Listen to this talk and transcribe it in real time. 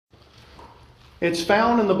It's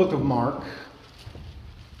found in the book of Mark.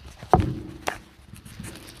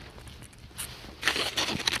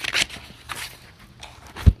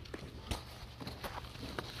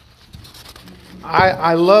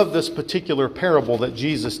 I love this particular parable that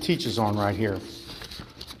Jesus teaches on right here.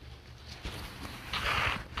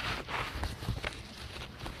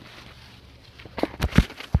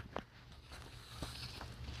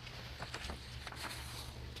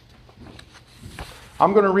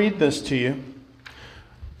 I'm going to read this to you.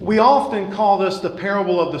 We often call this the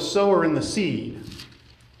parable of the sower and the seed.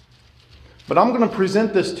 But I'm going to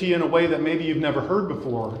present this to you in a way that maybe you've never heard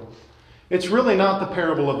before. It's really not the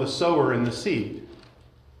parable of the sower and the seed.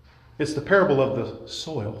 It's the parable of the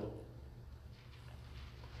soil.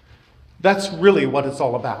 That's really what it's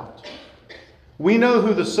all about. We know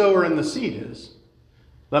who the sower and the seed is.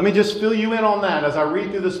 Let me just fill you in on that as I read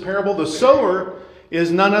through this parable. The sower is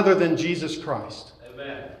none other than Jesus Christ.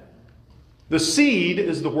 Amen. The seed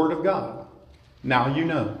is the Word of God. Now you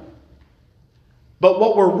know. But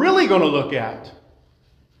what we're really going to look at,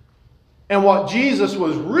 and what Jesus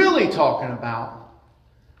was really talking about,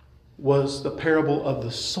 was the parable of the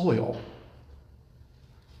soil.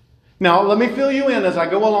 Now, let me fill you in as I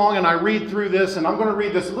go along and I read through this, and I'm going to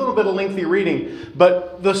read this a little bit of lengthy reading.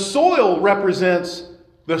 But the soil represents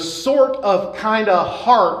the sort of kind of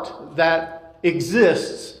heart that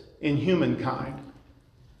exists in humankind.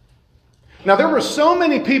 Now, there were so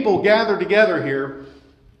many people gathered together here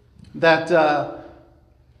that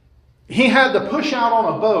he had to push out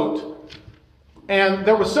on a boat. And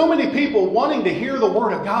there were so many people wanting to hear the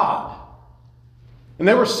Word of God. And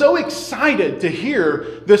they were so excited to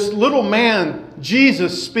hear this little man,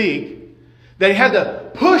 Jesus, speak. They had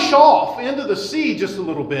to push off into the sea just a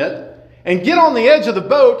little bit and get on the edge of the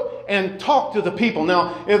boat and talk to the people.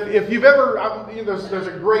 Now, if you've ever, there's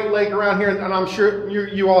a great lake around here, and I'm sure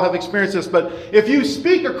you all have experienced this, but if you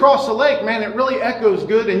speak across the lake, man, it really echoes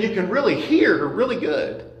good and you can really hear really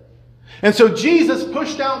good. And so Jesus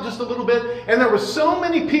pushed out just a little bit, and there were so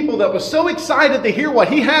many people that were so excited to hear what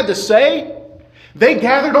he had to say, they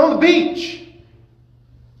gathered on the beach.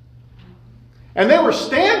 And they were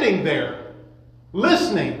standing there,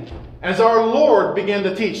 listening as our Lord began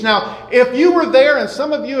to teach. Now, if you were there, and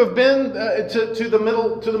some of you have been to the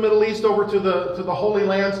Middle East, over to the Holy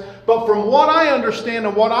Lands, but from what I understand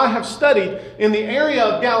and what I have studied, in the area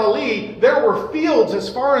of Galilee, there were fields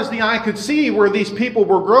as far as the eye could see where these people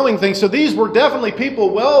were growing things. So these were definitely people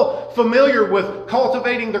well familiar with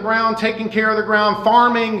cultivating the ground, taking care of the ground,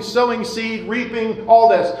 farming, sowing seed, reaping, all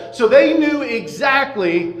this. So they knew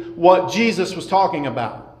exactly what Jesus was talking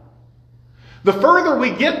about. The further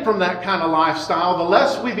we get from that kind of lifestyle, the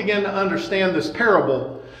less we begin to understand this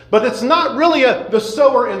parable. But it's not really the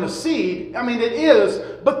sower and the seed. I mean, it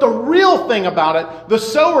is. But the real thing about it, the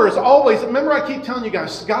sower is always... Remember, I keep telling you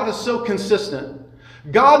guys, God is so consistent.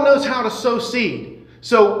 God knows how to sow seed.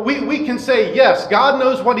 So we can say, yes, God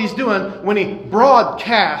knows what He's doing when He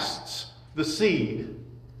broadcasts the seed.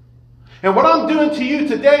 And what I'm doing to you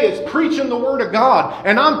today is preaching the Word of God.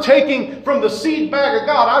 And I'm taking from the seed bag of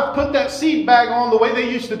God. I've put that seed bag on the way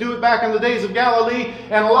they used to do it back in the days of Galilee.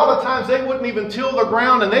 And a lot of times they wouldn't even till the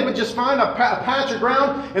ground. And they would just find a patch of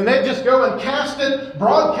ground. And they'd just go and cast it,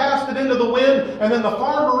 broadcast it into the wind. And then the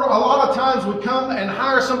farmer a lot of times would come and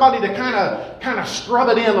hire somebody to kind of scrub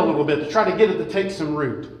it in a little bit to try to get it to take some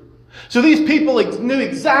root. So these people knew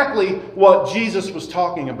exactly what Jesus was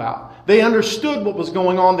talking about. They understood what was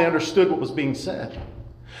going on. They understood what was being said.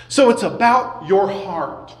 So it's about your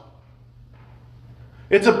heart.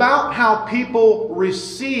 It's about how people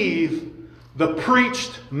receive the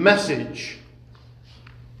preached message.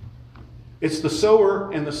 It's the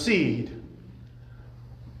sower and the seed.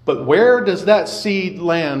 But where does that seed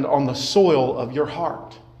land on the soil of your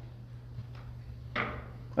heart?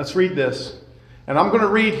 Let's read this. And I'm going to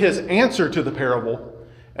read his answer to the parable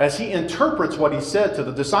as he interprets what he said to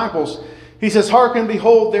the disciples. He says, "Hearken,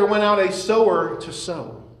 behold, there went out a sower to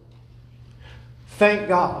sow." Thank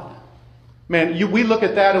God. Man, we look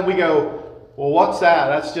at that and we go, well, what's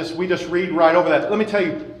that? We just read right over that. Let me tell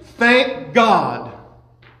you, thank God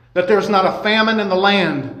that there's not a famine in the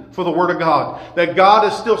land for the Word of God. That God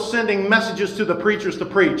is still sending messages to the preachers to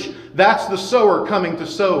preach. That's the sower coming to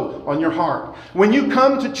sow on your heart. When you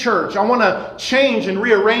come to church, I want to change and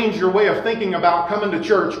rearrange your way of thinking about coming to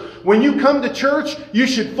church. When you come to church, you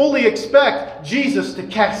should fully expect Jesus to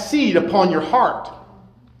cast seed upon your heart.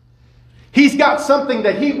 He's got something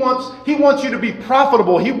that He wants. He wants you to be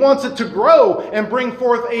profitable. He wants it to grow and bring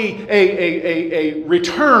forth a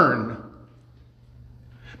return.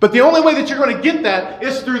 But the only way that you're going to get that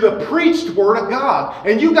is through the preached Word of God.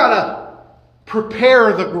 And you got to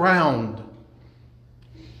prepare the ground.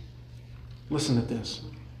 Listen to this.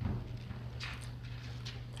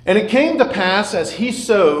 And it came to pass as he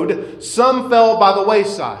sowed, some fell by the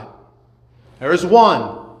wayside. There is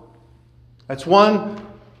one. That's one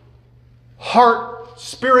heart,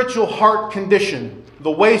 spiritual heart condition.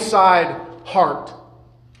 The wayside heart.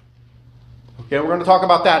 Okay, we're going to talk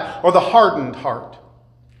about that. Or the hardened heart.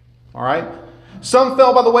 All right? Some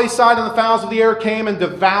fell by the wayside, and the fowls of the air came and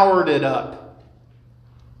devoured it up.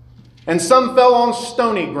 And some fell on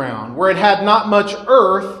stony ground, where it had not much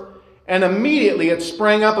earth, and immediately it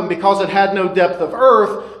sprang up, and because it had no depth of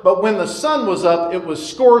earth, but when the sun was up, it was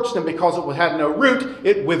scorched, and because it had no root,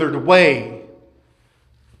 it withered away.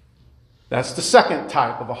 That's the second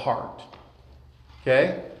type of a heart.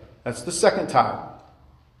 Okay? That's the second type.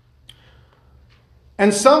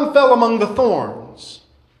 And some fell among the thorns.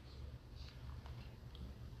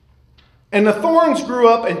 And the thorns grew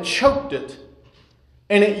up and choked it,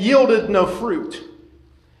 and it yielded no fruit.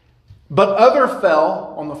 But other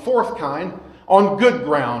fell, on the fourth kind, on good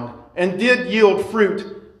ground, and did yield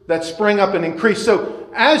fruit that sprang up and increased. So,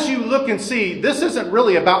 as you look and see, this isn't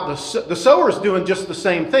really about the sower's doing just the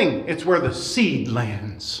same thing. It's where the seed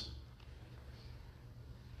lands.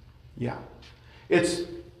 Yeah. It's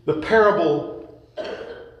the parable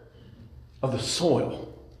of the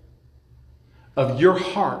soil, of your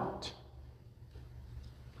heart.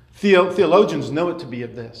 Theologians know it to be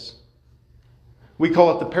of this. We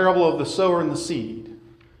call it the parable of the sower and the seed.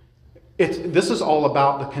 This is all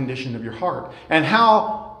about the condition of your heart. And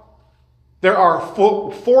how there are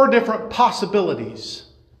four different possibilities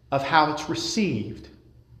of how it's received.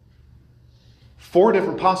 4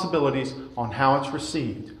 different possibilities on how it's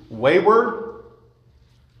received. Wayward,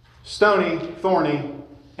 stony, thorny,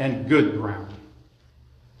 and good ground.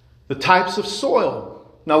 The types of soil.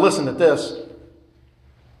 Now listen to this.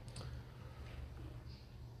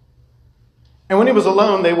 And when he was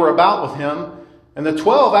alone, they were about with him. And the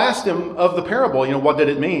 12 asked him of the parable, what did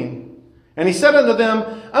it mean? And he said unto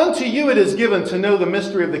them, Unto you it is given to know the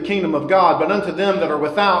mystery of the kingdom of God, but unto them that are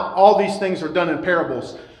without, all these things are done in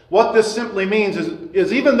parables. What this simply means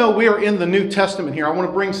is even though we are in the New Testament here, I want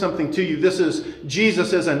to bring something to you. This is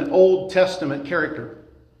Jesus as an Old Testament character.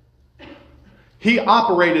 He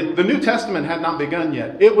operated, the New Testament had not begun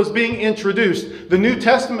yet. It was being introduced. The New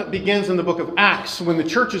Testament begins in the book of Acts when the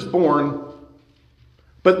church is born.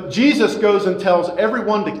 But Jesus goes and tells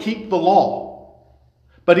everyone to keep the law.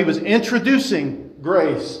 But he was introducing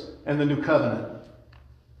grace and the new covenant.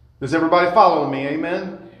 Does everybody follow me? Amen?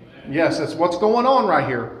 Amen. Yes, that's what's going on right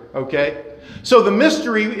here. Okay? So the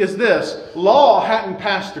mystery is this. Law hadn't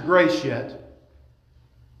passed to grace yet.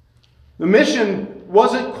 The mission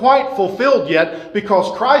wasn't quite fulfilled yet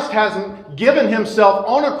because Christ hasn't given himself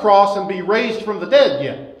on a cross and be raised from the dead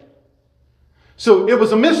yet. So it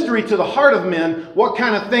was a mystery to the heart of men what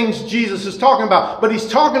kind of things Jesus is talking about. But he's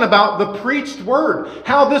talking about the preached word.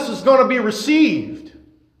 How this is going to be received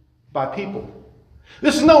by people.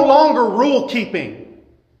 This is no longer rule keeping.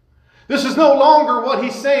 This is no longer what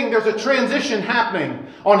he's saying. There's a transition happening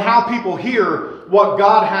on how people hear what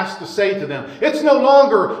God has to say to them. It's no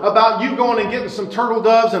longer about you going and getting some turtle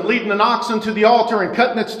doves and leading an oxen to the altar and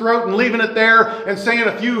cutting its throat and leaving it there and saying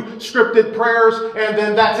a few scripted prayers and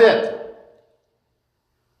then that's it.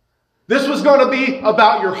 This was going to be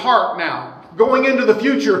about your heart now. Going into the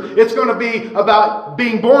future, it's going to be about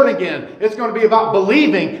being born again. It's going to be about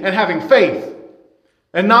believing and having faith.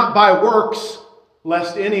 And not by works,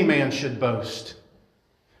 lest any man should boast.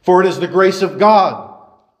 For it is the grace of God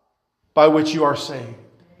by which you are saved.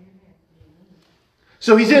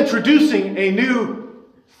 So he's introducing a new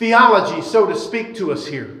theology, so to speak, to us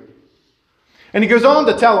here. And he goes on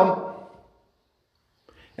to tell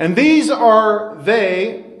them, and these are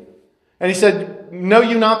they... And he said, Know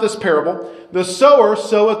you not this parable? The sower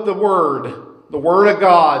soweth the word of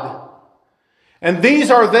God. And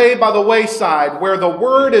these are they by the wayside, where the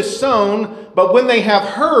word is sown, but when they have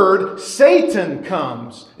heard, Satan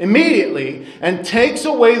comes immediately and takes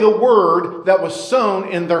away the word that was sown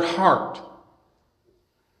in their heart.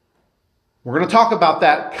 We're going to talk about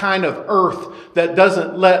that kind of earth that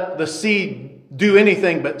doesn't let the seed do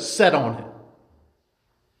anything but set on it.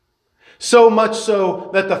 So much so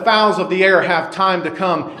that the fowls of the air have time to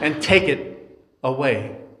come and take it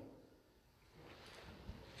away.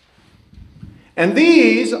 And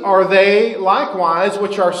these are they likewise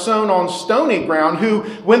which are sown on stony ground, who,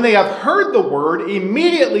 when they have heard the word,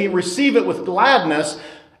 immediately receive it with gladness,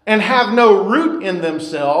 and have no root in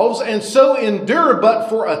themselves, and so endure but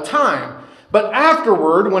for a time. But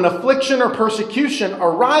afterward, when affliction or persecution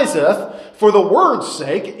ariseth for the word's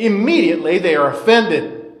sake, immediately they are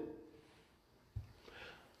offended.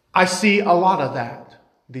 I see a lot of that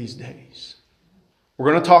these days. We're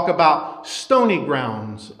going to talk about stony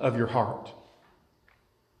grounds of your heart.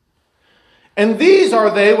 And these are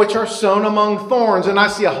they which are sown among thorns. And I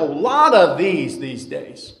see a whole lot of these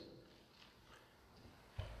days.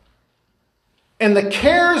 And the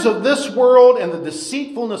cares of this world and the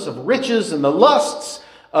deceitfulness of riches and the lusts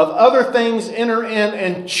of other things enter in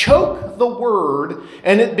and choke the word,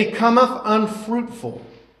 and it becometh unfruitful.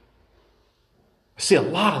 I see a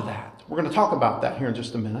lot of that. We're going to talk about that here in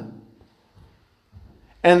just a minute.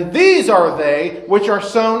 And these are they which are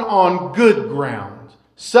sown on good ground,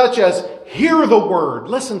 such as hear the word.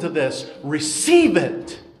 Listen to this. Receive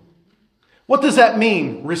it. What does that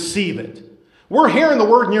mean, receive it? We're hearing the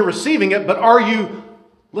word and you're receiving it, but are you,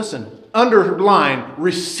 listen, underline,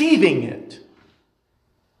 receiving it?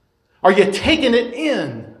 Are you taking it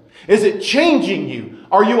in? Is it changing you?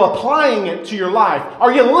 Are you applying it to your life?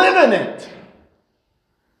 Are you living it?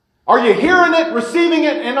 Are you hearing it, receiving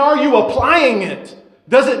it, and are you applying it?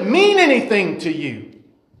 Does it mean anything to you?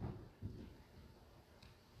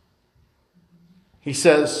 He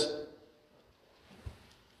says,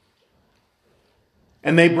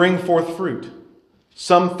 and they bring forth fruit.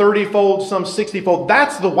 Some 30-fold, some 60-fold.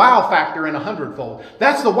 That's the wow factor in 100-fold.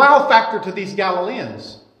 That's the wow factor to these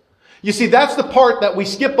Galileans. You see, that's the part that we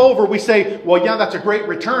skip over. We say, well, yeah, that's a great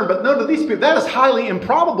return. But no, to these people, that is highly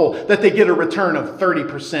improbable that they get a return of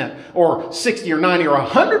 30% or 60 or 90 or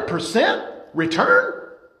 100% return.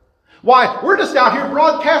 Why? We're just out here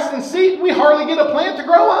broadcasting seed. We hardly get a plant to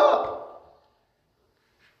grow up.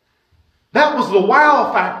 That was the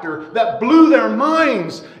wow factor that blew their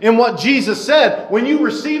minds in what Jesus said. When you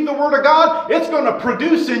receive the Word of God, it's going to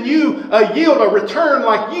produce in you a yield, a return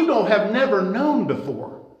like you don't have never known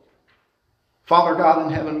before. Father God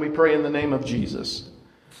in heaven, we pray in the name of Jesus.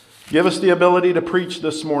 Give us the ability to preach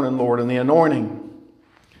this morning, Lord, and the anointing.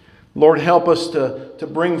 Lord, help us to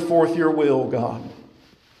bring forth your will, God.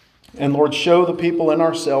 And Lord, show the people and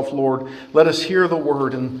ourselves, Lord. Let us hear the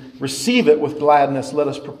word and receive it with gladness. Let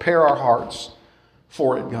us prepare our hearts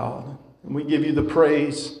for it, God. And we give you the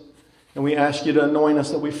praise. And we ask you to anoint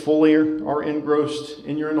us that we fully are engrossed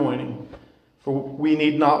in your anointing. For we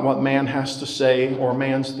need not what man has to say or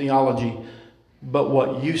man's theology, but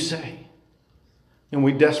what you say. And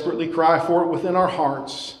we desperately cry for it within our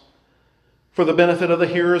hearts, for the benefit of the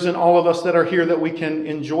hearers and all of us that are here, that we can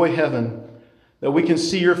enjoy heaven, that we can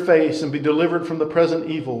see your face and be delivered from the present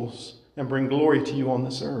evils and bring glory to you on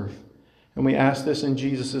this earth. And we ask this in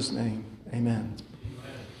Jesus' name. Amen.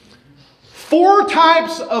 4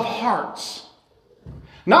 types of hearts.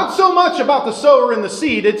 Not so much about the sower and the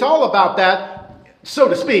seed. It's all about that, so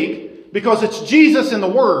to speak, because it's Jesus and the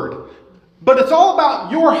Word. But it's all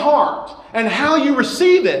about your heart and how you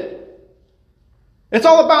receive it. It's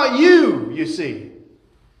all about you, you see.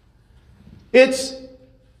 It's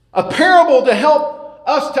a parable to help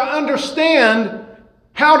us to understand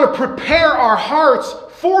how to prepare our hearts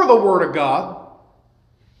for the Word of God.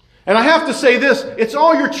 And I have to say this, it's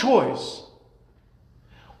all your choice.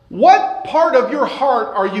 What part of your heart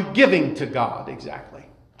are you giving to God exactly?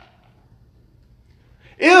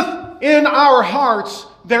 If in our hearts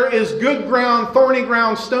there is good ground, thorny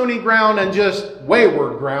ground, stony ground, and just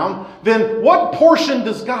wayward ground, then what portion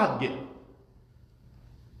does God get?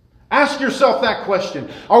 Ask yourself that question.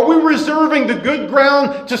 Are we reserving the good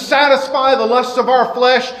ground to satisfy the lusts of our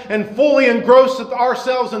flesh and fully engross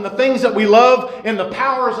ourselves in the things that we love, in the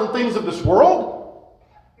powers and things of this world?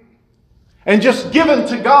 And just given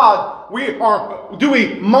to God, do we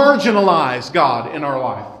marginalize God in our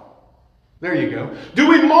life? There you go. Do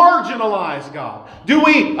we marginalize God? Do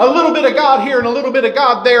we a little bit of God here and a little bit of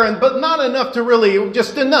God there, but not enough to really,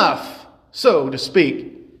 just enough, so to speak?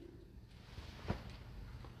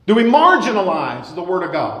 Do we marginalize the Word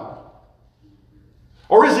of God?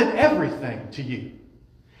 Or is it everything to you?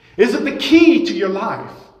 Is it the key to your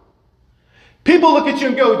life? People look at you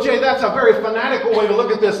and go, Jay, that's a very fanatical way to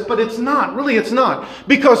look at this, but it's not. Really, it's not.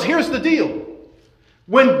 Because here's the deal.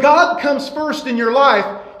 When God comes first in your life,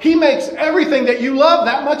 He makes everything that you love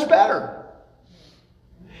that much better.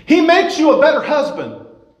 He makes you a better husband.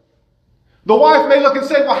 The wife may look and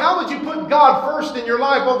say, well, how would you put God first in your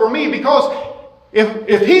life over me? Because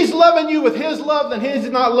if He's loving you with His love, then He's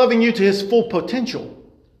not loving you to His full potential.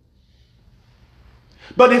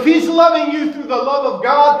 But if He's loving you through the love of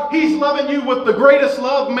God, He's loving you with the greatest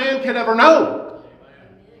love man can ever know.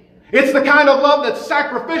 It's the kind of love that's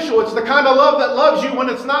sacrificial. It's the kind of love that loves you when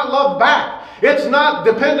it's not loved back. It's not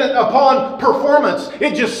dependent upon performance.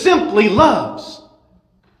 It just simply loves.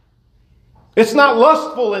 It's not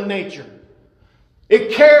lustful in nature.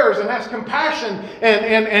 It cares and has compassion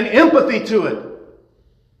and empathy to it.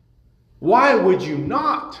 Why would you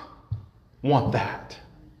not want that.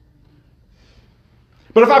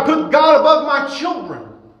 But if I put God above my children,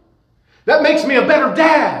 that makes me a better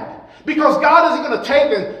dad. Because God isn't going to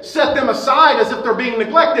take and set them aside as if they're being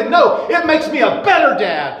neglected. No, it makes me a better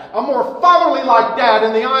dad, a more fatherly-like dad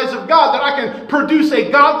in the eyes of God, that I can produce a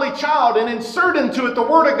godly child and insert into it the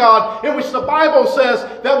Word of God, in which the Bible says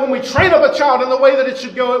that when we train up a child in the way that it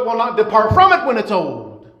should go, it will not depart from it when it's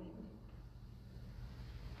old.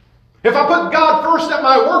 If I put God first at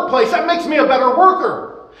my workplace, that makes me a better worker.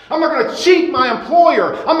 I'm not going to cheat my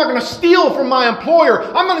employer. I'm not going to steal from my employer.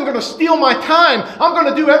 I'm not going to steal my time. I'm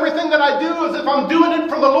going to do everything that I do as if I'm doing it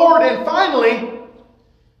for the Lord. And finally,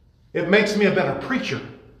 it makes me a better preacher.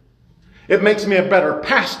 It makes me a better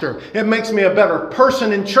pastor. It makes me a better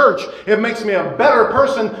person in church. It makes me a better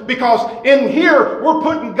person because in here we're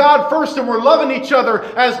putting God first and we're loving each other.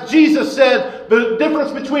 As Jesus said, the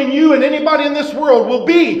difference between you and anybody in this world will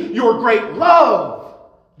be your great love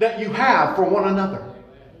that you have for one another.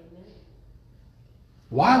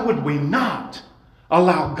 Why would we not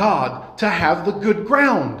allow God to have the good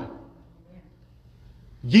ground?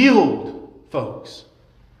 Yield, folks.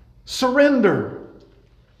 Surrender.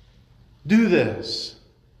 Do this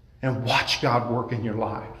and watch God work in your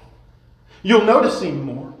life. You'll notice Him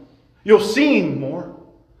more. You'll see Him more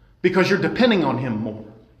because you're depending on Him more.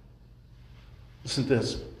 Listen to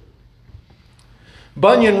this.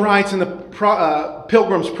 Bunyan writes in the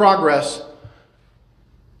Pilgrim's Progress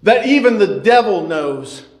that even the devil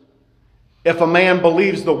knows if a man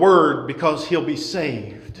believes the word because he'll be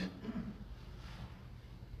saved.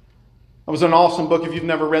 It was an awesome book. If you've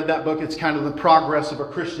never read that book, it's kind of the progress of a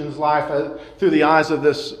Christian's life through the eyes of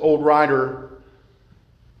this old writer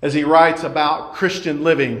as he writes about Christian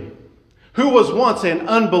living, who was once an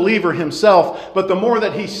unbeliever himself, but the more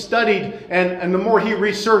that he studied and the more he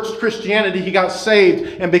researched Christianity, he got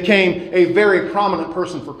saved and became a very prominent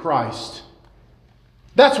person for Christ.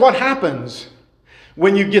 That's what happens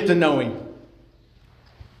when you get to know Him.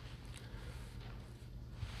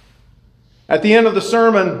 At the end of the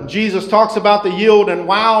sermon, Jesus talks about the yield and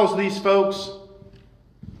wows these folks.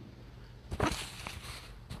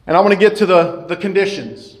 And I want to get to the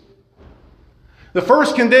conditions. The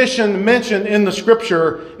first condition mentioned in the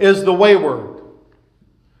Scripture is the wayward,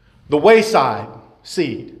 the wayside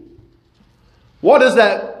seed. What is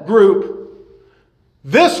that group?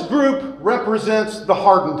 This group represents the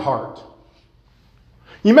hardened heart.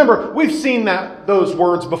 You remember, we've seen those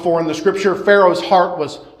words before in the Scripture. Pharaoh's heart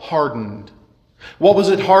was hardened. What was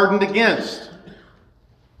it hardened against?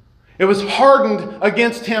 It was hardened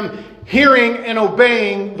against him hearing and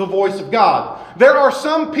obeying the voice of God. There are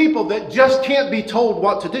some people that just can't be told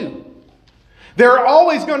what to do. There are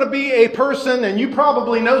always going to be a person, and you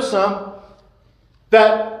probably know some,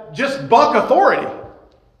 that just buck authority.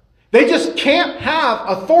 They just can't have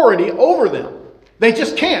authority over them. They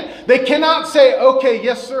just can't. They cannot say, okay,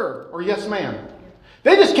 yes, sir, or yes, ma'am.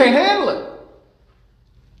 They just can't handle it.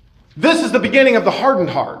 This is the beginning of the hardened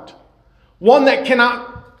heart. One that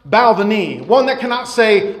cannot bow the knee. One that cannot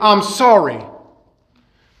say, I'm sorry.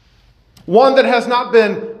 One that has not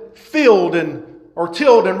been filled or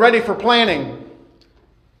tilled and ready for planting.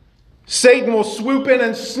 Satan will swoop in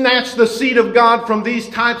and snatch the seed of God from these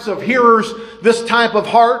types of hearers, this type of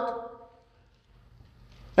heart.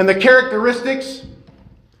 And the characteristics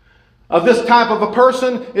of this type of a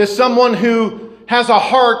person is someone who has a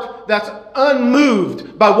heart that's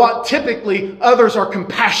unmoved by what typically others are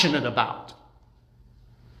compassionate about.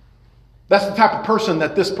 That's the type of person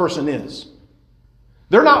that this person is.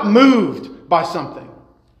 They're not moved by something.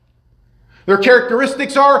 Their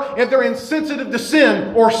characteristics are if they're insensitive to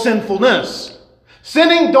sin or sinfulness.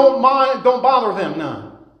 Sinning don't bother them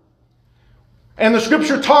none. And the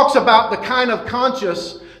Scripture talks about the kind of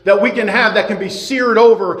conscience that we can have that can be seared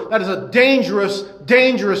over. That is a dangerous,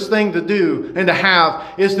 dangerous thing to do and to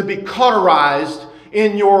have, is to be cauterized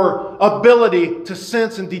in your ability to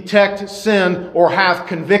sense and detect sin or have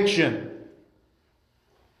conviction.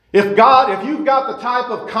 If you've got the type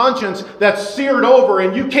of conscience that's seared over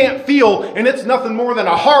and you can't feel, and it's nothing more than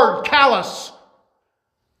a hard callus,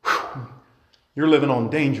 you're living on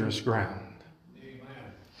dangerous ground.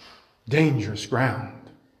 Amen. Dangerous ground.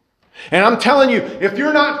 And I'm telling you, if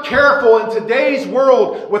you're not careful in today's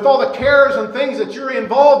world with all the cares and things that you're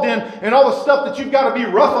involved in and all the stuff that you've got to be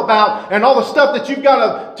rough about and all the stuff that you've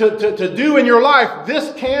got to do in your life,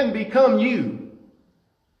 this can become you.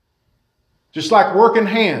 Just like working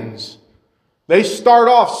hands. They start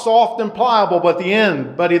off soft and pliable, but at the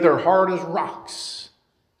end, buddy, they're hard as rocks.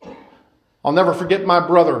 I'll never forget my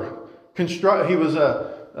brother. He was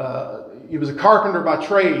a carpenter by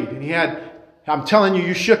trade, and he had I'm telling you,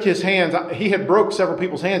 you shook his hands. He had broke several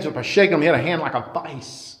people's hands just by shaking them. He had a hand like a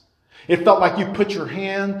vice. It felt like you put your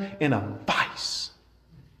hand in a vice.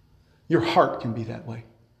 Your heart can be that way.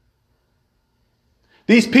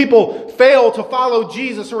 These people fail to follow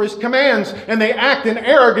Jesus or his commands, and they act in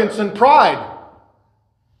arrogance and pride.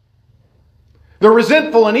 They're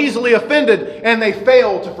resentful and easily offended, and they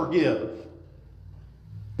fail to forgive.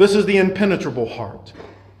 This is the impenetrable heart.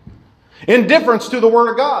 Indifference to the Word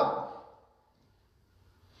of God.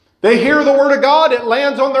 They hear the Word of God, it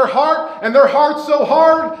lands on their heart, and their heart's so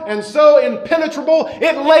hard and so impenetrable,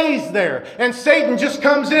 it lays there. And Satan just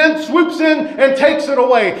comes in, swoops in, and takes it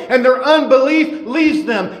away. And their unbelief leaves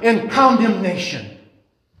them in condemnation.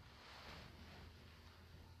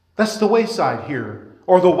 That's the wayside here,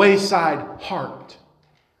 or the wayside heart.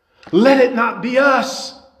 Let it not be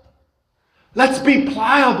us. Let's be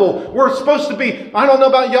pliable. We're supposed to be, I don't know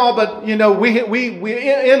about y'all, but we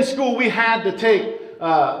in school we had to take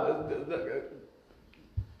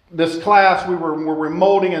this class. We were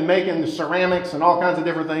molding and making ceramics and all kinds of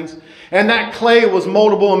different things. And that clay was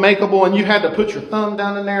moldable and makeable, and you had to put your thumb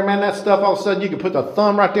down in there. Man, that stuff, all of a sudden you could put the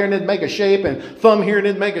thumb right there and it'd make a shape, and thumb here and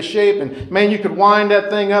it'd make a shape. And man, you could wind that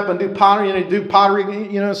thing up and do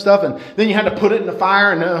pottery stuff. And then you had to put it in the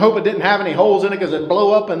fire and hope it didn't have any holes in it because it'd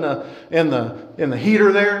blow up in the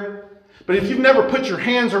heater there. But if you've never put your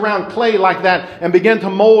hands around clay like that and begin to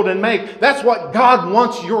mold and make, that's what God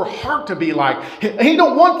wants your heart to be like. He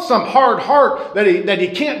don't want some hard heart that he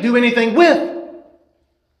can't do anything with.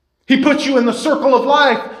 He puts you in the circle of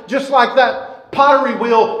life just like that pottery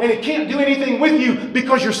wheel, and it can't do anything with you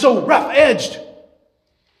because you're so rough-edged.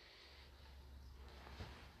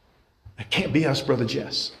 That can't be us, Brother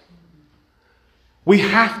Jess. We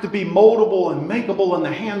have to be moldable and makeable in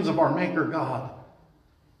the hands of our Maker God.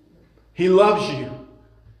 He loves you.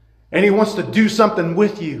 And He wants to do something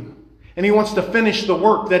with you. And He wants to finish the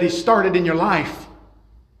work that He started in your life.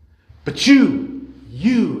 But you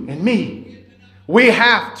and me, we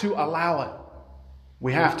have to allow it.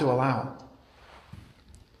 We have to allow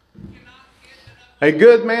it. A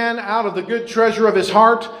good man out of the good treasure of his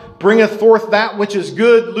heart bringeth forth that which is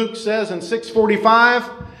good, Luke says in 6:45.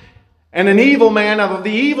 And an evil man out of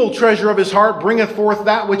the evil treasure of his heart bringeth forth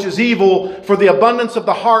that which is evil, for the abundance of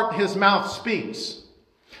the heart his mouth speaks.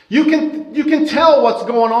 You can tell what's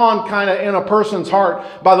going on kind of in a person's heart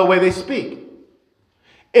by the way they speak.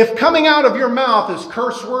 If coming out of your mouth is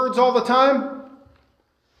curse words all the time,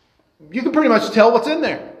 you can pretty much tell what's in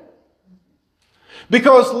there.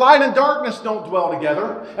 Because light and darkness don't dwell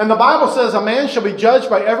together. And the Bible says a man shall be judged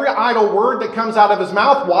by every idle word that comes out of his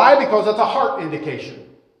mouth. Why? Because that's a heart indication.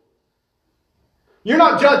 You're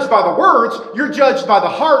not judged by the words, you're judged by the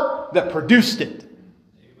heart that produced it.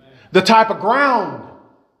 Amen. The type of ground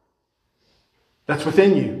that's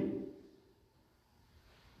within you.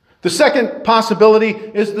 The second possibility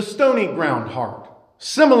is the stony ground heart,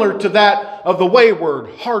 similar to that of the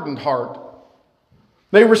wayward, hardened heart.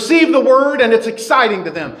 They receive the word and it's exciting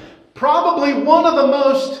to them. Probably one of the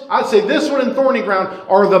most, I'd say this one and thorny ground,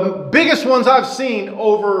 are the biggest ones I've seen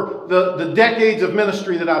over the decades of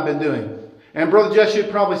ministry that I've been doing. And Brother Jesse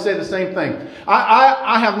would probably say the same thing.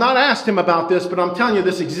 I have not asked him about this, but I'm telling you,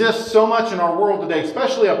 this exists so much in our world today,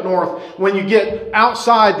 especially up north, when you get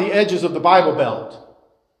outside the edges of the Bible Belt.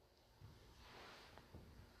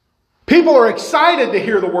 People are excited to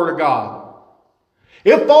hear the Word of God.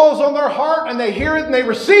 It falls on their heart and they hear it and they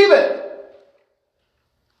receive it.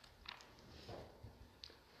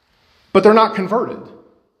 But they're not converted.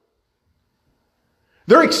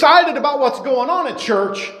 They're excited about what's going on at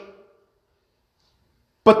church,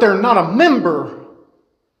 but they're not a member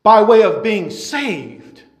by way of being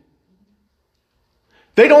saved.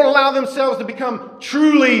 They don't allow themselves to become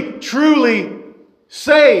truly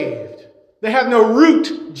saved. They have no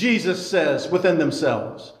root, Jesus says, within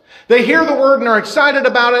themselves. They hear the word and are excited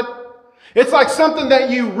about it. It's like something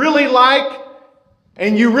that you really like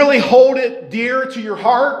and you really hold it dear to your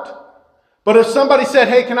heart. But if somebody said,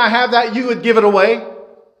 hey, can I have that? You would give it away.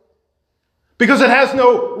 Because it has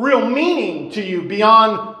no real meaning to you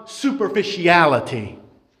beyond superficiality.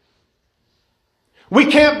 We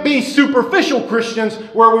can't be superficial Christians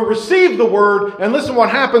where we receive the word and listen what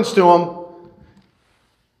happens to them.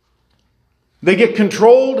 They get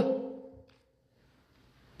controlled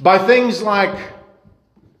by things like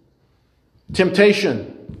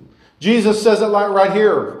temptation. Jesus says it like right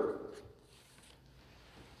here.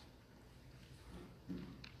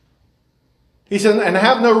 He said, and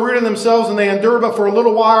have no root in themselves, and they endure but for a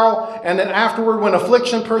little while, and then afterward, when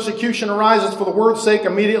affliction, persecution arises for the word's sake,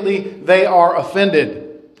 immediately they are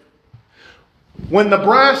offended. When the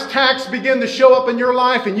brass tacks begin to show up in your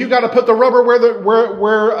life and you got to put the rubber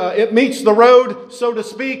where it meets the road, so to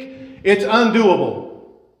speak, it's undoable.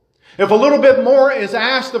 If a little bit more is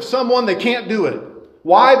asked of someone, they can't do it.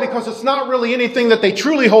 Why? Because it's not really anything that they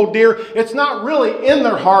truly hold dear. It's not really in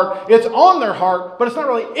their heart. It's on their heart, but it's not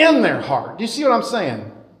really in their heart. Do you see what I'm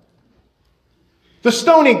saying? The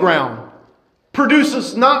stony ground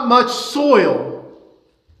produces not much soil.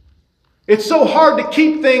 It's so hard to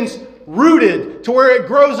keep things rooted to where it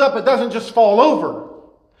grows up, it doesn't just fall over.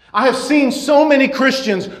 I have seen so many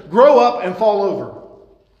Christians grow up and fall over.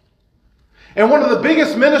 And one of the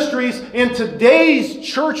biggest ministries in today's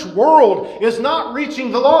church world is not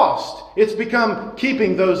reaching the lost. It's become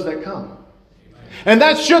keeping those that come. And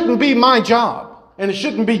that shouldn't be my job. And it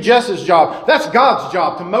shouldn't be Jess's job. That's God's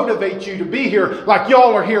job, to motivate you to be here like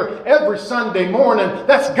y'all are here every Sunday morning.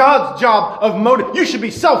 That's God's job of motive. You should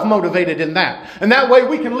be self-motivated in that. And that way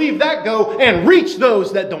we can leave that go and reach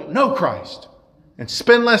those that don't know Christ. And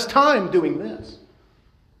spend less time doing this.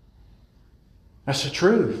 That's the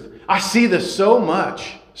truth. I see this so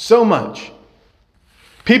much. So much.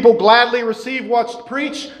 People gladly receive what's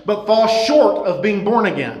preached, but fall short of being born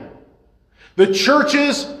again. The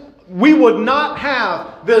churches, we would not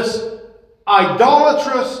have this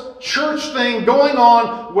idolatrous church thing going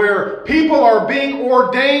on where people are being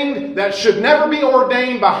ordained that should never be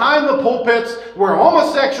ordained behind the pulpits, where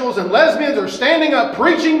homosexuals and lesbians are standing up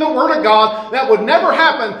preaching the Word of God. That would never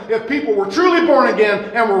happen if people were truly born again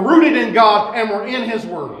and were rooted in God and were in His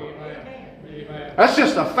Word. Amen. That's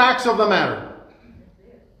just the facts of the matter.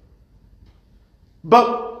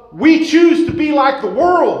 But we choose to be like the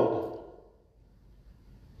world.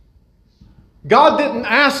 God didn't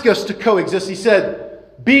ask us to coexist. He said,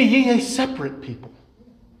 be ye a separate people.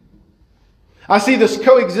 I see this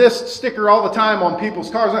coexist sticker all the time on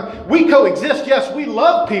people's cars. We coexist. Yes, we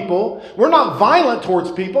love people. We're not violent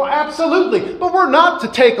towards people. Absolutely. But we're not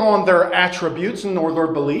to take on their attributes nor their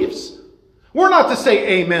beliefs. We're not to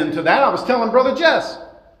say amen to that. I was telling Brother Jess.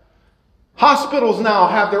 Hospitals now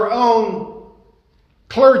have their own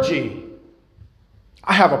clergy.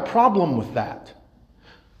 I have a problem with that.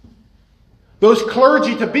 Those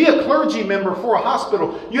clergy, to be a clergy member for a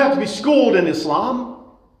hospital, you have to be schooled in Islam.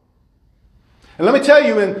 And let me tell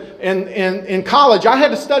you, in college, I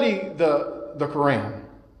had to study the Quran.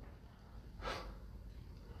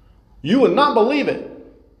 You would not believe it.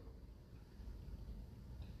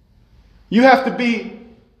 You have to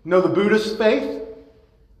know the Buddhist faith.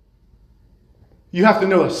 You have to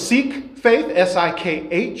know a Sikh faith,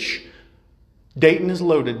 S-I-K-H. Dayton is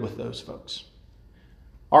loaded with those folks.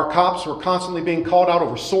 Our cops were constantly being called out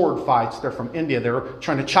over sword fights. They're from India. They're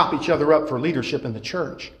trying to chop each other up for leadership in the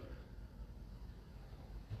church.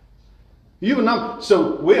 You and I,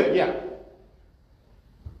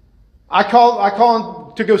 I called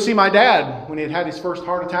him to go see my dad when he had his first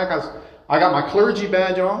heart attack. I got my clergy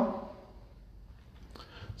badge on.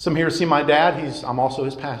 So I'm here to see my dad. I'm also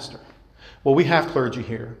his pastor. Well, we have clergy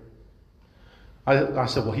here. I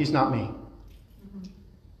said, well, he's not me.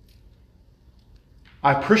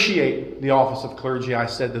 I appreciate the office of clergy, I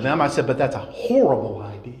said to them. I said, but that's a horrible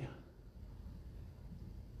idea.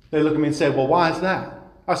 They looked at me and said, well, why is that?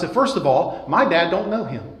 I said, first of all, my dad don't know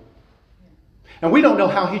him. And we don't know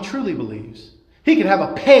how he truly believes. He could have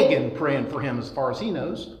a pagan praying for him as far as he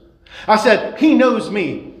knows. I said, he knows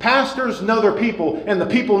me. Pastors know their people, and the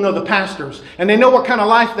people know the pastors. And they know what kind of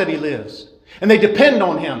life that he lives. And they depend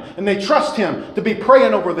on him, and they trust him to be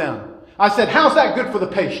praying over them. I said, how's that good for the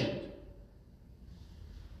patient?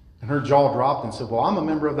 And her jaw dropped and said, well, I'm a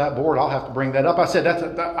member of that board. I'll have to bring that up. I said,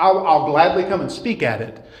 I'll gladly come and speak at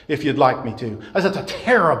it if you'd like me to. I said, that's a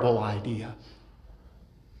terrible idea.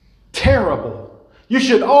 Terrible. We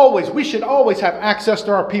should always have access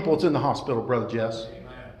to our people that's in the hospital, Brother Jess.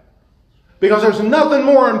 Because there's nothing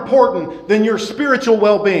more important than your spiritual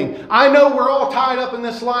well-being. I know we're all tied up in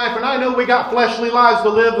this life, and I know we got fleshly lives to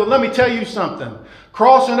live, but let me tell you something.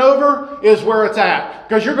 Crossing over is where it's at.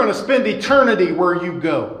 Because you're going to spend eternity where you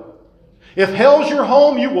go. If hell's your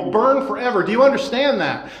home, you will burn forever. Do you understand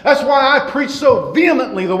that? That's why I preach so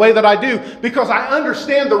vehemently the way that I do. Because I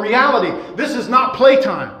understand the reality. This is not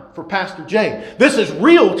playtime for Pastor Jay. This is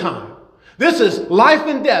real time. This is life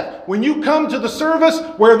and death. When you come to the service,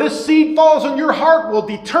 where this seed falls in your heart will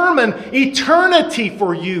determine eternity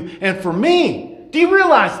for you and for me. Do you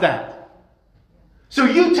realize that? So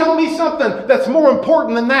you tell me something that's more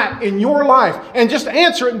important than that in your life, and just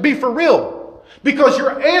answer it and be for real. Because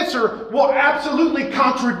your answer will absolutely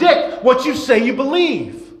contradict what you say you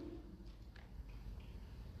believe.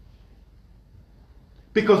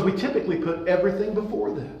 Because we typically put everything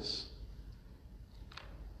before this.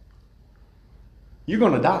 you're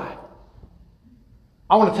going to die.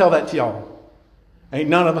 I want to tell that to y'all. Ain't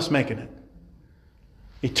none of us making it.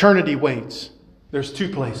 Eternity waits. There's two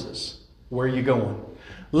places. Where are you going?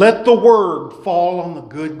 Let the word fall on the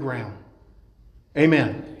good ground.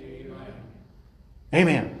 Amen.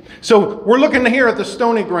 Amen. So we're looking here at the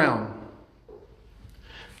stony ground.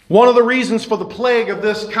 One of the reasons for the plague of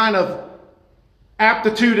this kind of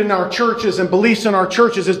aptitude in our churches and beliefs in our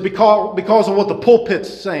churches is because of what the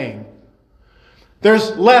pulpit's saying.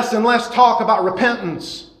 There's less and less talk about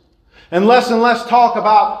repentance and less talk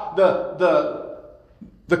about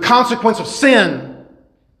the consequence of sin.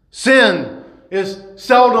 Sin is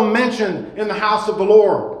seldom mentioned in the house of the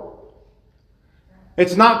Lord.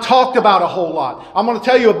 It's not talked about a whole lot. I'm going to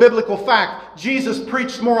tell you a biblical fact. Jesus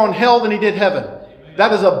preached more on hell than He did heaven.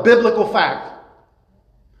 That is a biblical fact.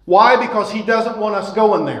 Why? Because He doesn't want us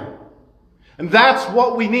going there. And that's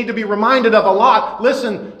what we need to be reminded of a lot.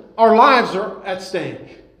 Listen, our lives are at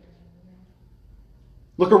stake.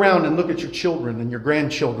 Look around and look at your children and your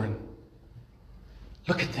grandchildren.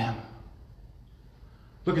 Look at them.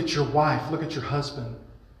 Look at your wife. Look at your husband.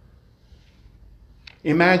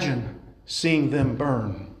 Imagine seeing them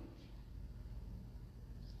burn.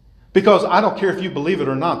 Because I don't care if you believe it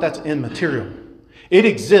or not, that's immaterial. It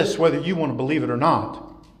exists whether you want to believe it or not.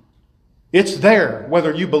 It's there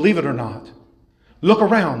whether you believe it or not. Look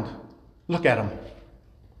around. Look at them.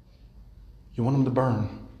 You want them to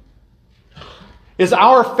burn. Is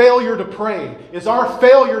our failure to pray, is our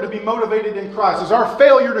failure to be motivated in Christ, is our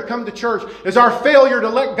failure to come to church, is our failure to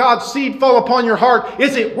let God's seed fall upon your heart,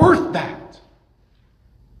 is it worth that?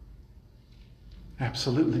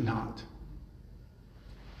 Absolutely not.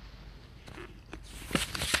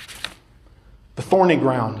 The thorny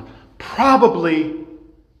ground, probably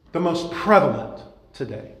the most prevalent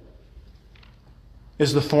today,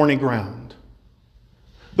 is the thorny ground.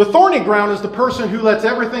 The thorny ground is the person who lets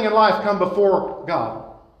everything in life come before God.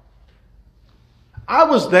 I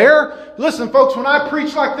was there. Listen, folks, when I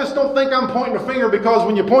preach like this, don't think I'm pointing a finger, because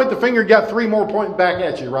when you point the finger, you got three more pointing back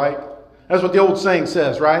at you, right? That's what the old saying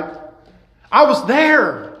says, right? I was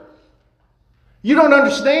there. You don't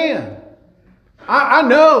understand. I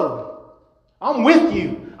know. I'm with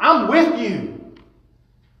you. I'm with you.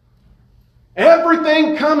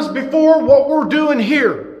 Everything comes before what we're doing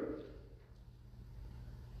here.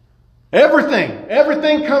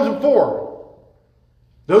 Everything comes before.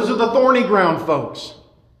 Those are the thorny ground folks.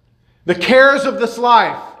 The cares of this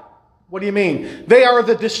life. What do you mean? They are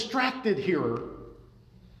the distracted hearer.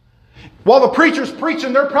 While the preacher's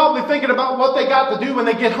preaching, they're probably thinking about what they got to do when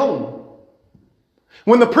they get home.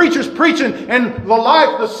 When the preacher's preaching and the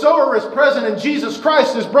life, the sower is present and Jesus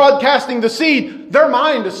Christ is broadcasting the seed, their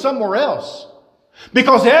mind is somewhere else.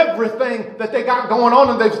 Because everything that they got going on,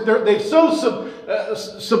 and they've so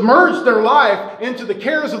submerged their life into the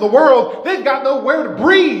cares of the world, they've got nowhere to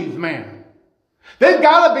breathe, man. They've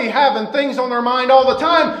got to be having things on their mind all the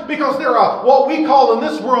time, because they're what we call in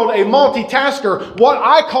this world a multitasker. What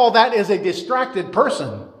I call that is a distracted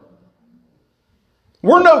person.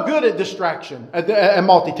 We're no good at distraction, at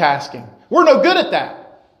multitasking. We're no good at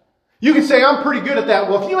that. You can say, I'm pretty good at that.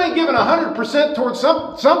 Well, if you ain't giving 100% towards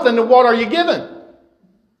something, then what are you giving?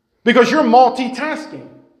 Because you're multitasking.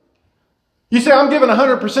 You say, I'm giving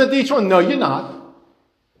 100% to each one. No, you're not.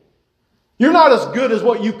 You're not as good as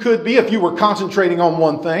what you could be if you were concentrating on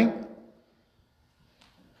one thing.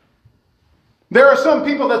 There are some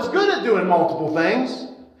people that's good at doing multiple things,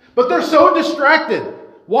 but they're so distracted.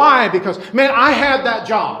 Why? Because, man, I had that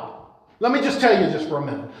job. Let me just tell you just for a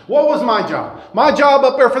minute. What was my job? My job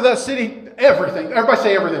up there for that city, everything. Everybody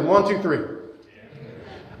say everything. 1, 2, 3.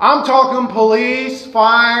 I'm talking police,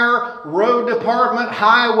 fire, road department,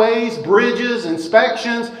 highways, bridges,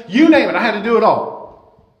 inspections, you name it. I had to do it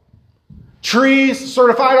all. Trees,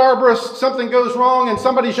 certified arborist, something goes wrong in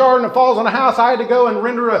somebody's yard and it falls on a house, I had to go and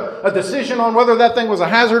render a decision on whether that thing was a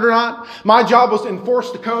hazard or not. My job was to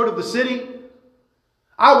enforce the code of the city.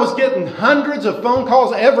 I was getting hundreds of phone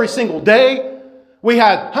calls every single day. We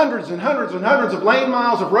had hundreds and hundreds and hundreds of lane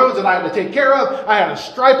miles of roads that I had to take care of. I had a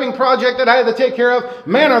striping project that I had to take care of.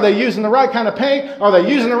 Man, are they using the right kind of paint? Are they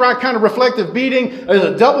using the right kind of reflective beading? Is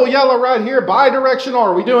a double yellow right here, bi-directional?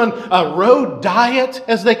 Are we doing a road diet,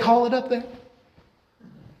 as they call it up there?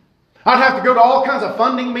 I'd have to go to all kinds of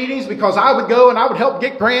funding meetings, because I would go and I would help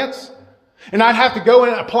get grants. And I'd have to go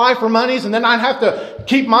and apply for monies, and then I'd have to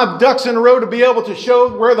keep my ducks in a row to be able to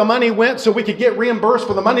show where the money went so we could get reimbursed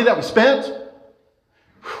for the money that we spent.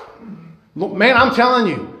 Man, I'm telling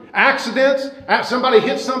you, accidents, somebody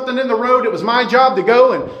hit something in the road, it was my job to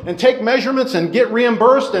go and take measurements and get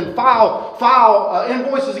reimbursed and file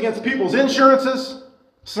invoices against people's insurances.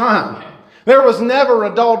 Son, There was never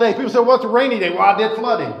a dull day. People say, what's a rainy day? Well, I did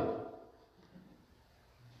flooding.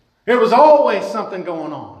 There was always something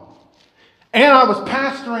going on. And I was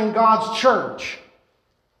pastoring God's church.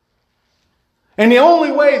 And the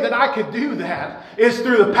only way that I could do that is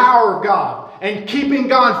through the power of God. And keeping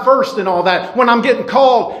God first in all that. When I'm getting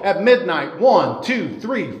called at midnight, 1, 2,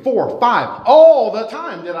 3, 4, 5. All the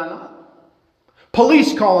time, did I not?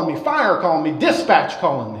 Police calling me, fire calling me, dispatch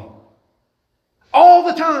calling me. All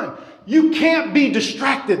the time. You can't be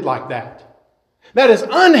distracted like that. That is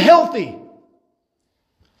unhealthy.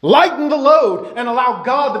 Lighten the load and allow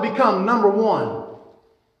God to become number one.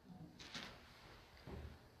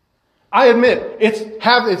 I admit,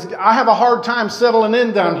 I have a hard time settling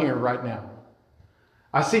in down here right now.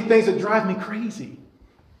 I see things that drive me crazy.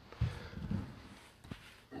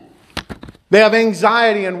 They have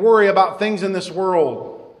anxiety and worry about things in this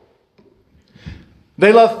world.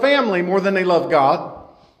 They love family more than they love God.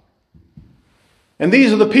 And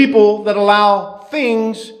these are the people that allow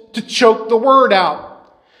things to choke the word out.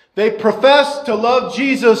 They profess to love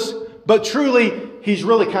Jesus, but truly, He's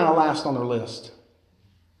really kind of last on their list.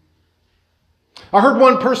 I heard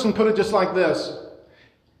one person put it just like this.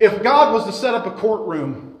 If God was to set up a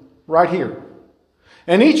courtroom right here,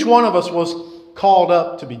 and each one of us was called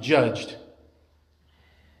up to be judged,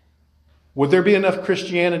 would there be enough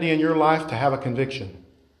Christianity in your life to have a conviction?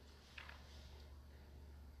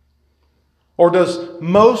 Or does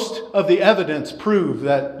most of the evidence prove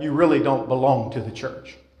that you really don't belong to the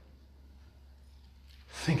church?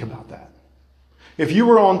 Think about that. If you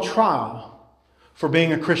were on trial for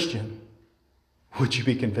being a Christian, would you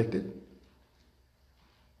be convicted?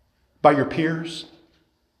 By your peers?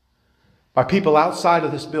 By people outside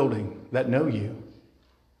of this building that know you?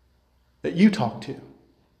 That you talk to?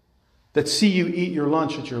 That see you eat your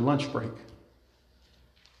lunch at your lunch break?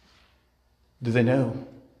 Do they know?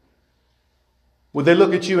 Would they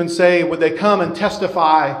look at you and say, would they come and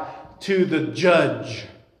testify to the judge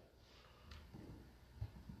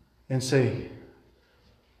and say,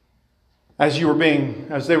 as they were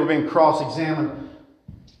being cross-examined,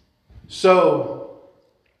 so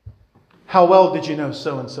how well did you know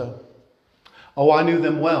so-and-so? Oh, I knew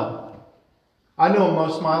them well. I knew them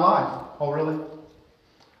most of my life. Oh, really?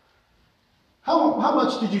 How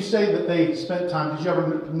much did you say that they spent time? Did you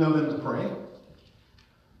ever know them to pray?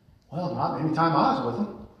 Well, not any time I was with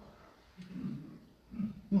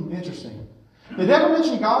them. Interesting. Did they ever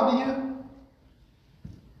mention God to you?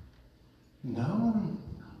 No.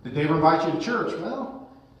 Did they ever invite you to church? Well,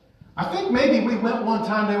 I think maybe we went one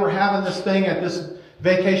time. They were having this thing at this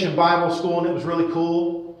vacation Bible school, and it was really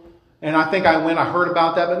cool. And I think I went. I heard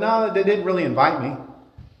about that, but no, they didn't really invite me.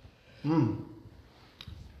 Did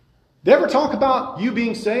they ever talk about you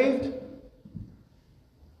being saved?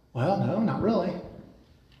 Well, no, not really.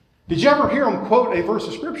 Did you ever hear them quote a verse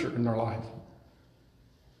of Scripture in their life?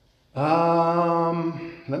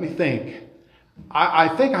 Let me think. I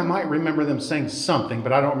think I might remember them saying something,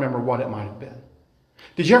 but I don't remember what it might have been.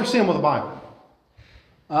 Did you ever see them with a Bible?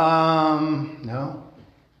 No.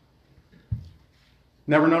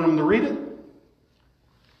 Never known them to read it?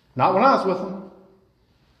 Not when I was with them.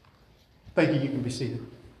 Thank you. You can be seated.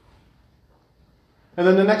 And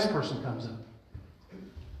then the next person comes in.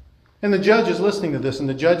 And the judge is listening to this, and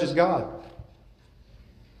the judge is God.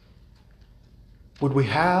 Would we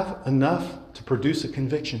have enough to produce a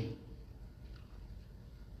conviction?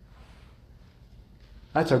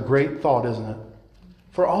 That's a great thought, isn't it?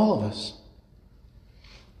 For all of us.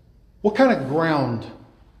 What kind of ground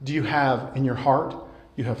do you have in your heart?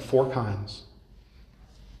 You have 4 kinds.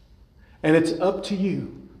 And it's up to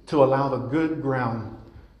you to allow the good ground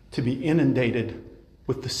to be inundated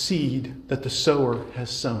with the seed that the sower has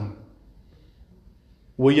sown.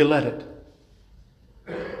 Will you let it?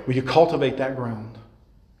 Will you cultivate that ground?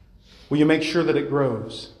 Will you make sure that it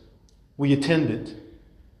grows? Will you tend it?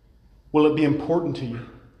 Will it be important to you?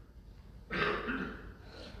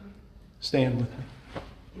 Stand with me.